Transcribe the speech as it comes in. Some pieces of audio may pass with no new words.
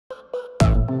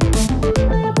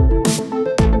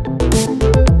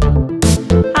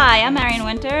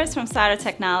from Solder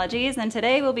Technologies, and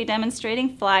today we'll be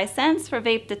demonstrating FlySense for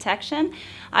vape detection.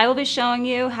 I will be showing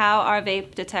you how our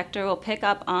vape detector will pick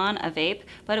up on a vape,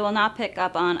 but it will not pick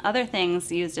up on other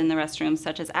things used in the restroom,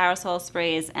 such as aerosol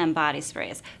sprays and body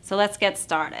sprays. So let's get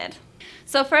started.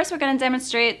 So first we're going to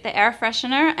demonstrate the air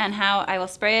freshener and how I will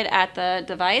spray it at the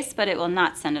device, but it will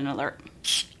not send an alert.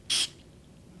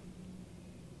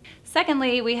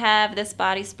 Secondly, we have this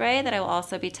body spray that I will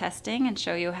also be testing and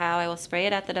show you how I will spray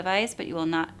it at the device, but you will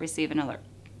not receive an alert.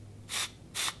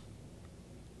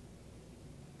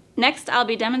 Next, I'll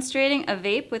be demonstrating a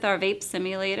vape with our Vape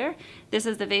Simulator. This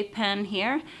is the vape pen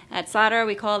here. At Solder,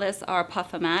 we call this our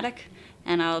Puff-O-Matic,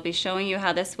 and I'll be showing you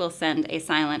how this will send a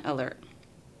silent alert.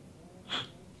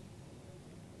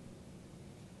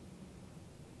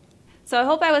 So I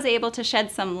hope I was able to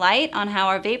shed some light on how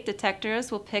our vape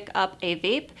detectors will pick up a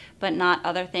vape, but not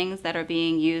other things that are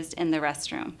being used in the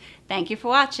restroom. Thank you for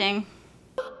watching.